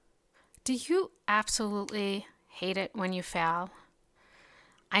Do you absolutely hate it when you fail?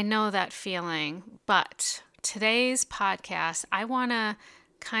 I know that feeling, but today's podcast, I want to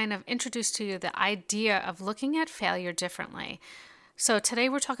kind of introduce to you the idea of looking at failure differently. So, today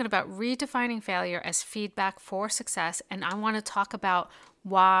we're talking about redefining failure as feedback for success, and I want to talk about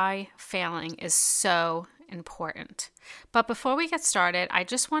why failing is so important. But before we get started, I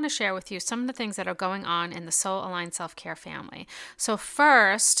just want to share with you some of the things that are going on in the Soul Aligned Self Care family. So,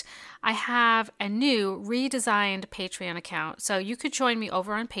 first, I have a new redesigned Patreon account. So you could join me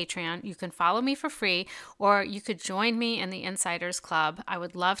over on Patreon. You can follow me for free, or you could join me in the Insiders Club. I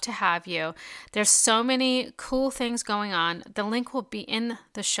would love to have you. There's so many cool things going on. The link will be in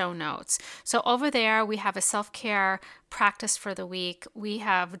the show notes. So over there, we have a self-care practice for the week. We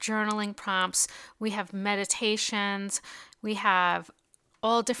have journaling prompts. We have meditations. We have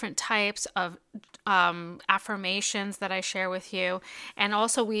all different types of affirmations that I share with you. And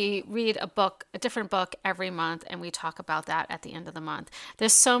also, we read a different book every month, and we talk about that at the end of the month.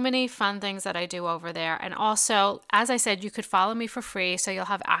 There's so many fun things that I do over there. And also, as I said, you could follow me for free, so you'll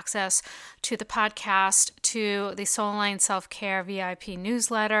have access to the podcast, to the Soul Aligned Self Care VIP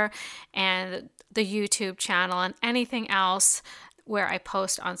newsletter, and the YouTube channel, and anything else where I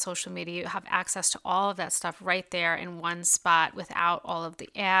post on social media. You have access to all of that stuff right there in one spot without all of the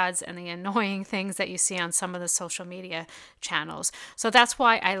ads and the annoying things that you see on some of the social media channels. So that's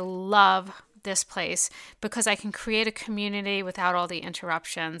why I love this place, because I can create a community without all the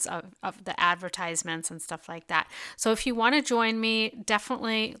interruptions of the advertisements and stuff like that. So if you want to join me,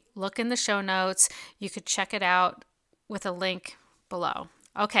 definitely look in the show notes. You could check it out with a link below.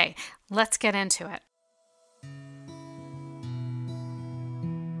 Okay, let's get into it.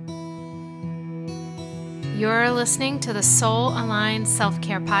 You're listening to the Soul Aligned Self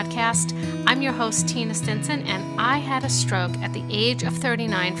Care Podcast. I'm your host, Tina Stinson, and I had a stroke at the age of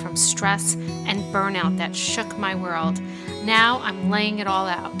 39 from stress and burnout that shook my world. Now I'm laying it all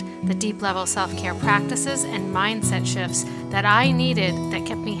out, the deep level self care practices and mindset shifts that I needed that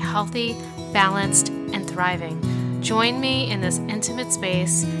kept me healthy, balanced, and thriving. Join me in this intimate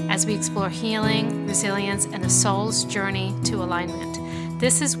space as we explore healing, resilience, and the soul's journey to alignment.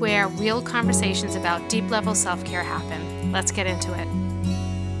 This is where real conversations about deep level self care happen. Let's get into it.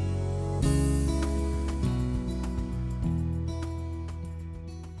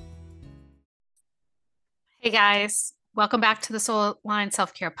 Hey guys, welcome back to the Soul Aligned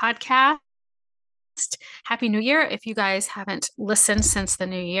Self Care Podcast. Happy New Year if you guys haven't listened since the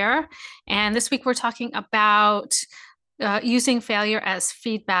new year. And this week we're talking about using failure as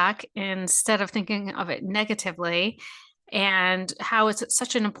feedback instead of thinking of it negatively, and how it's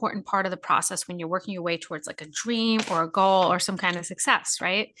such an important part of the process when you're working your way towards like a dream or a goal or some kind of success,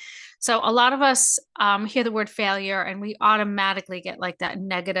 right? So a lot of us hear the word failure and we automatically get like that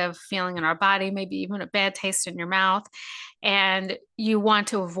negative feeling in our body, maybe even a bad taste in your mouth, and you want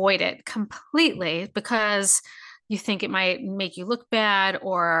to avoid it completely because you think it might make you look bad,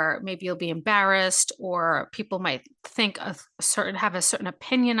 or maybe you'll be embarrassed, or people might think have a certain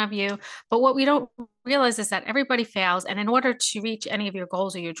opinion of you. But what we don't realize is that everybody fails. And in order to reach any of your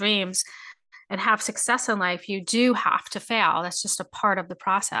goals or your dreams and have success in life, you do have to fail. That's just a part of the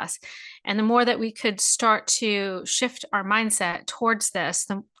process. And the more that we could start to shift our mindset towards this,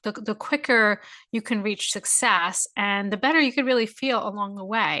 the quicker you can reach success, and the better you could really feel along the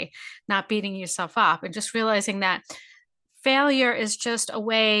way, not beating yourself up and just realizing that failure is just a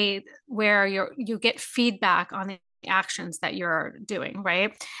way where you get feedback on the actions that you're doing,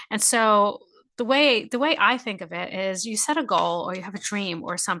 right? And so the way I think of it is you set a goal or you have a dream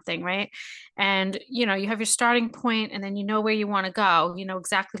or something, right? And you have your starting point, and then you know where you want to go. You know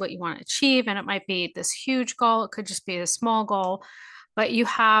exactly what you want to achieve, and it might be this huge goal, it could just be a small goal, but you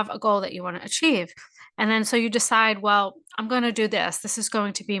have a goal that you want to achieve. And then so you decide, well, I'm going to do this. This is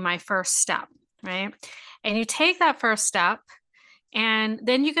going to be my first step, right? And you take that first step, and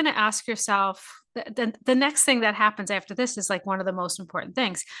then you're going to ask yourself, the next thing that happens after this is like one of the most important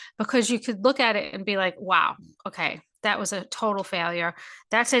things, because you could look at it and be like, wow, okay, that was a total failure.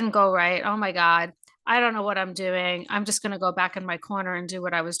 That didn't go right. Oh my God. I don't know what I'm doing. I'm just going to go back in my corner and do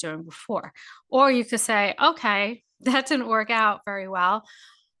what I was doing before. Or you could say, okay, that didn't work out very well.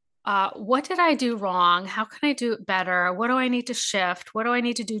 What did I do wrong? How can I do it better? What do I need to shift? What do I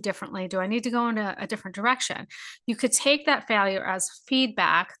need to do differently? Do I need to go in a different direction? You could take that failure as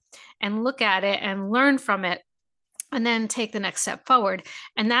feedback and look at it and learn from it, and then take the next step forward.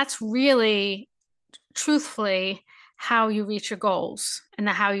 And that's really, truthfully, how you reach your goals and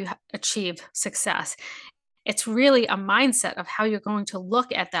how you achieve success. It's really a mindset of how you're going to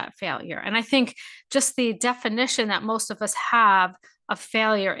look at that failure. And I think just the definition that most of us have of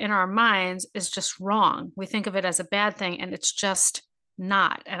failure in our minds is just wrong. We think of it as a bad thing, and it's just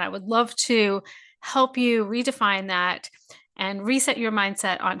not. And I would love to help you redefine that and reset your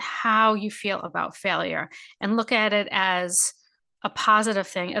mindset on how you feel about failure and look at it as a positive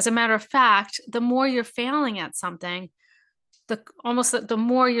thing. As a matter of fact, the more you're failing at something, the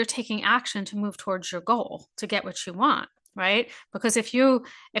more you're taking action to move towards your goal to get what you want, right? Because if you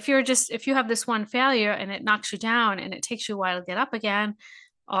have this one failure and it knocks you down and it takes you a while to get up again,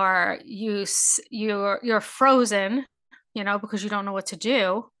 or you're frozen, because you don't know what to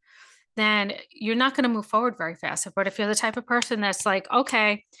do, then you're not going to move forward very fast. But if you're the type of person that's like,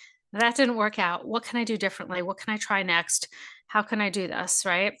 okay, that didn't work out, what can I do differently? What can I try next? How can I do this,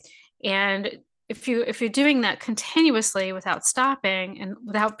 right? And if you're doing that continuously without stopping and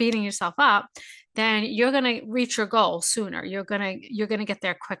without beating yourself up, then you're going to reach your goal sooner. You're going to get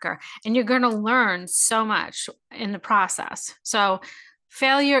there quicker, and you're going to learn so much in the process. So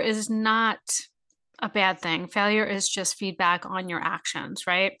failure is not a bad thing. Failure is just feedback on your actions,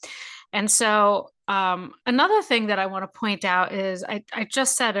 right? And so another thing that I want to point out is I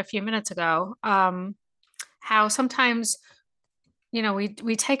just said a few minutes ago how sometimes,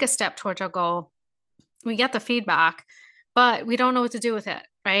 we take a step towards our goal, we get the feedback, but we don't know what to do with it,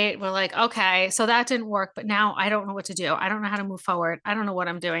 right? We're like, okay, so that didn't work, but now I don't know what to do. I don't know how to move forward. I don't know what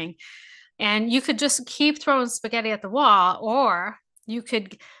I'm doing. And you could just keep throwing spaghetti at the wall, or you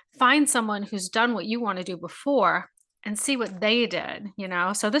could find someone who's done what you want to do before and see what they did,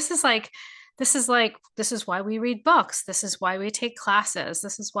 So this is why we read books. This is why we take classes.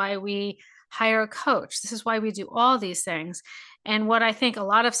 This is why we hire a coach. This is why we do all these things. And what I think a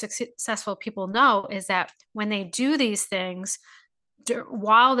lot of successful people know is that when they do these things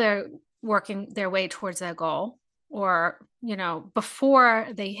while they're working their way towards their goal, or before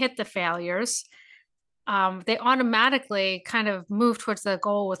they hit the failures, they automatically kind of move towards the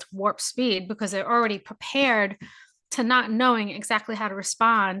goal with warp speed because they're already prepared to not knowing exactly how to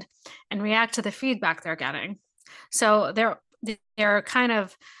respond and react to the feedback they're getting. So they're kind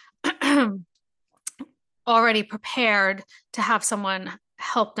of already prepared to have someone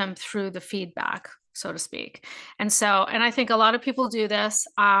help them through the feedback, so to speak. And I think a lot of people do this.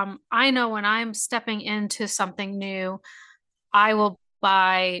 I know when I'm stepping into something new, I will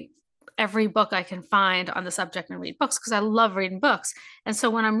buy every book I can find on the subject and read books because I love reading books. And so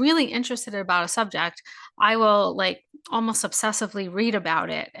when I'm really interested about a subject, I will almost obsessively read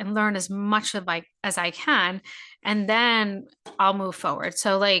about it and learn as much as I can, and then I'll move forward.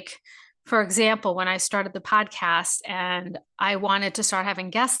 So for example, when I started the podcast and I wanted to start having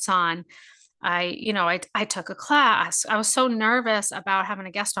guests on, I took a class. I was so nervous about having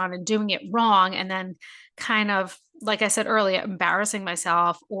a guest on and doing it wrong, and then kind of, like I said earlier, embarrassing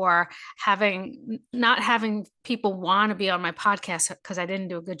myself, or not having people want to be on my podcast because I didn't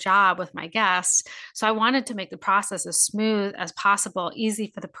do a good job with my guests. So I wanted to make the process as smooth as possible,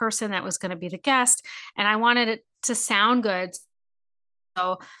 easy for the person that was going to be the guest, and I wanted it to sound good.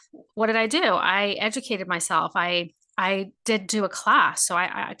 So what did I do? I educated myself. I did do a class. So I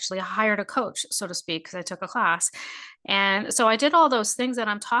actually hired a coach, so to speak, because I took a class. And so I did all those things that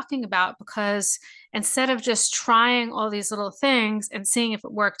I'm talking about because instead of just trying all these little things and seeing if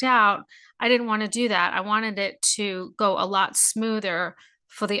it worked out, I didn't want to do that. I wanted it to go a lot smoother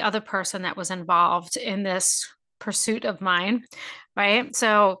for the other person that was involved in this pursuit of mine, right?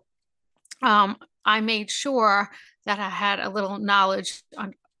 So I made sure that I had a little knowledge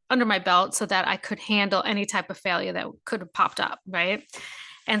under my belt so that I could handle any type of failure that could have popped up, right?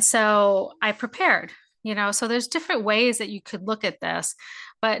 And so I prepared, so there's different ways that you could look at this,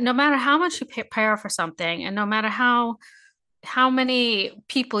 but no matter how much you prepare for something, and no matter how many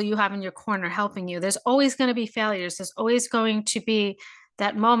people you have in your corner helping you, there's always going to be failures. There's always going to be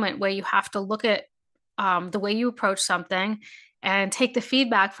that moment where you have to look at the way you approach something and take the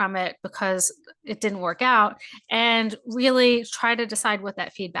feedback from it because it didn't work out, and really try to decide what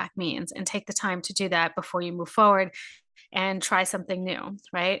that feedback means and take the time to do that before you move forward and try something new,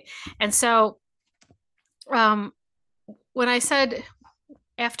 right? And so when I said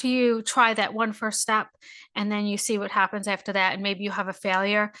after you try that one first step and then you see what happens after that, and maybe you have a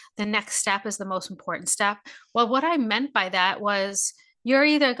failure, the next step is the most important step. Well, what I meant by that was you're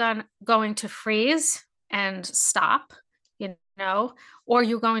either going to freeze and stop, or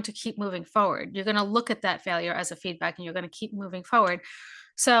you're going to keep moving forward. You're going to look at that failure as a feedback and you're going to keep moving forward.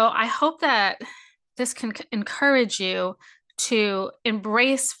 So I hope that this can encourage you to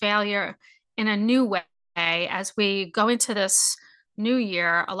embrace failure in a new way as we go into this new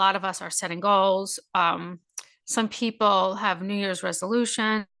year. A lot of us are setting goals. Some people have New Year's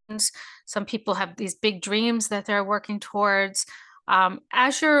resolutions. Some people have these big dreams that they're working towards.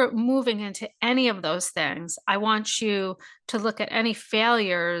 As you're moving into any of those things, I want you to look at any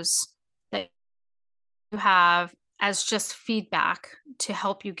failures that you have as just feedback to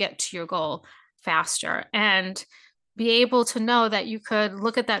help you get to your goal faster, and be able to know that you could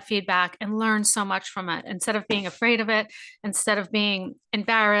look at that feedback and learn so much from it instead of being afraid of it, instead of being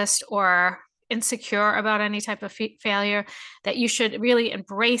embarrassed or insecure about any type of failure, that you should really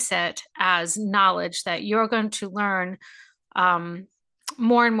embrace it as knowledge that you're going to learn um,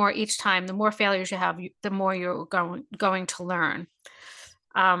 more and more each time. The more failures you have, the more you're going to learn.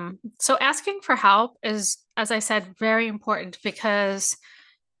 So asking for help is, as I said, very important, because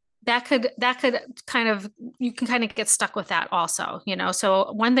that could kind of, you can kind of get stuck with that also,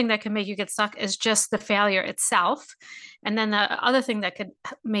 so one thing that can make you get stuck is just the failure itself, and then the other thing that could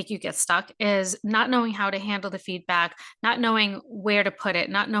make you get stuck is not knowing how to handle the feedback, not knowing where to put it,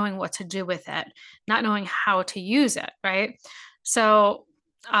 not knowing what to do with it, not knowing how to use it, right? So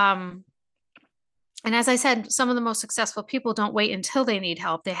and as I said, some of the most successful people don't wait until they need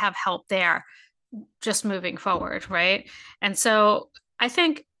help. They have help there, just moving forward, right? And so I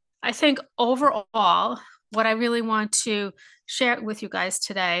think I think overall, what I really want to share with you guys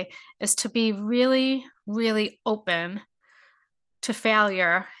today is to be really, really open to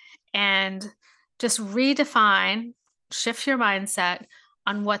failure, and just redefine, shift your mindset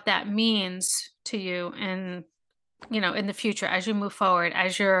on what that means to you in the future, as you move forward,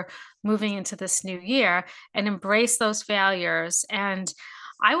 as you're moving into this new year, and embrace those failures. And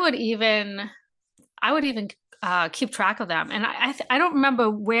I would even keep track of them. And I don't remember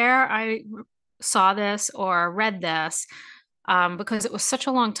where I saw this or read this, because it was such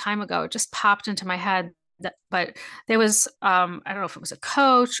a long time ago. It just popped into my head. But there was, I don't know if it was a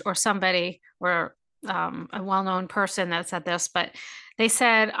coach or somebody, or a well-known person that said this, but they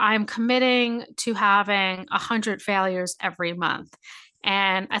said, I'm committing to having 100 failures every month.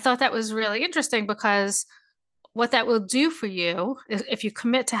 And I thought that was really interesting, because what that will do for you is, if you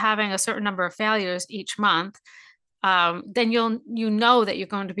commit to having a certain number of failures each month, then you know that you're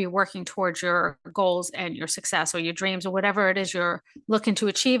going to be working towards your goals and your success, or your dreams, or whatever it is you're looking to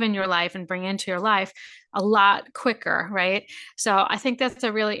achieve in your life and bring into your life, a lot quicker, right? So I think that's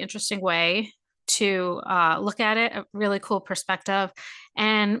a really interesting way to look at it, a really cool perspective.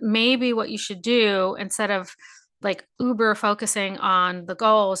 And maybe what you should do, instead of like uber focusing on the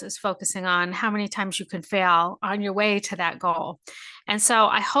goals, is focusing on how many times you can fail on your way to that goal. And so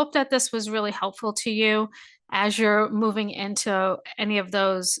I hope that this was really helpful to you as you're moving into any of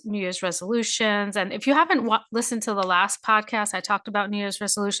those New Year's resolutions. And if you haven't listened to the last podcast, I talked about New Year's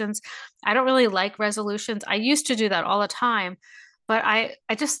resolutions. I don't really like resolutions. I used to do that all the time, but I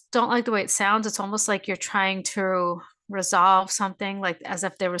just don't like the way it sounds. It's almost like you're trying to resolve something, like as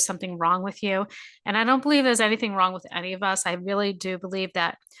if there was something wrong with you. And I don't believe there's anything wrong with any of us. I really do believe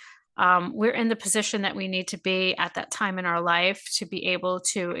that we're in the position that we need to be at that time in our life to be able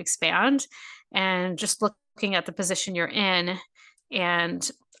to expand. And just looking at the position you're in, and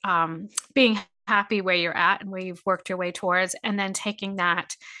being happy where you're at and where you've worked your way towards, and then taking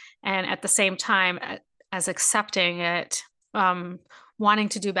that, and at the same time as accepting it, wanting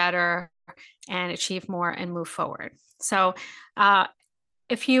to do better and achieve more and move forward. So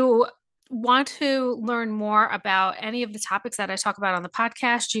if you want to learn more about any of the topics that I talk about on the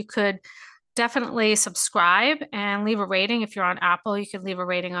podcast, you could definitely subscribe and leave a rating. If you're on Apple, you could leave a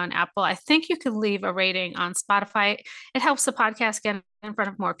rating on Apple. I think you could leave a rating on Spotify. It helps the podcast get in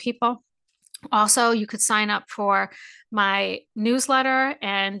front of more people. Also, you could sign up for my newsletter,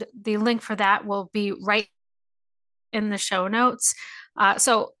 and the link for that will be right in the show notes.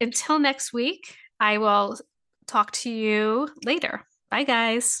 So until next week, I will talk to you later. Bye,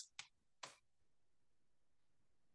 guys.